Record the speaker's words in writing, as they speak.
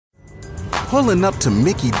Pulling up to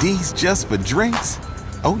Mickey D's just for drinks?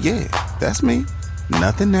 Oh yeah, that's me.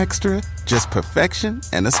 Nothing extra, just perfection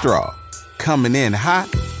and a straw. Coming in hot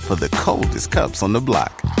for the coldest cups on the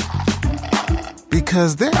block.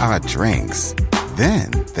 Because there are drinks.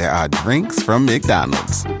 Then there are drinks from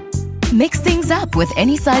McDonald's. Mix things up with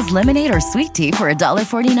any size lemonade or sweet tea for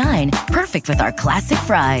 $1.49. Perfect with our classic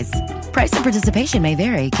fries. Price and participation may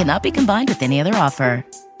vary. Cannot be combined with any other offer.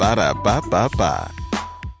 Ba-da-ba-ba-ba.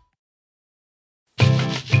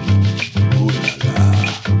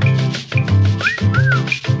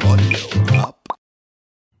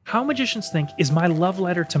 How Magicians Think is my love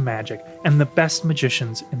letter to magic and the best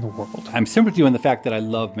magicians in the world. I'm similar to you in the fact that I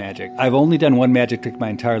love magic. I've only done one magic trick my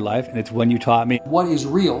entire life, and it's one you taught me. What is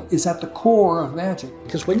real is at the core of magic.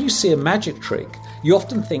 Because when you see a magic trick, you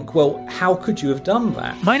often think, well, how could you have done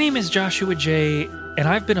that? My name is Joshua J., and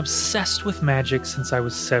I've been obsessed with magic since I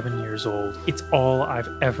was 7 years old. It's all I've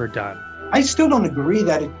ever done. I still don't agree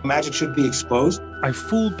that magic should be exposed. I've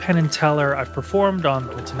fooled Penn and Teller, I've performed on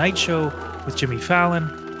The Tonight Show with Jimmy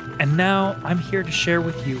Fallon, and now I'm here to share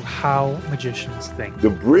with you how magicians think.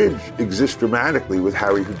 The Bridge exists dramatically with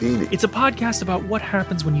Harry Houdini. It's a podcast about what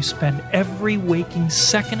happens when you spend every waking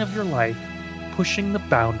second of your life pushing the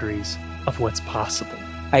boundaries of what's possible.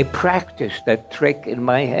 I practiced that trick in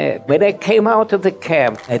my head. When I came out of the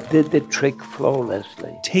camp, I did the trick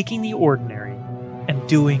flawlessly. Taking the ordinary and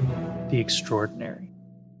doing the extraordinary.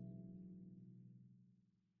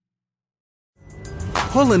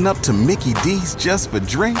 Pulling up to Mickey D's just for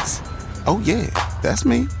drinks? Oh yeah, that's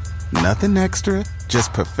me. Nothing extra,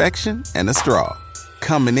 just perfection and a straw.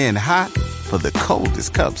 Coming in hot for the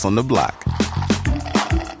coldest cups on the block.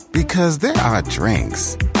 Because there are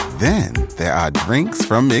drinks. Then there are drinks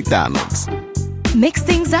from McDonald's. Mix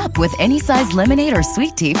things up with any size lemonade or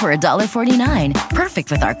sweet tea for $1.49.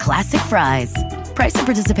 Perfect with our classic fries. Price and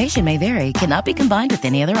participation may vary. Cannot be combined with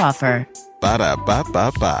any other offer.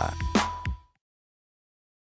 Ba-da-ba-ba-ba.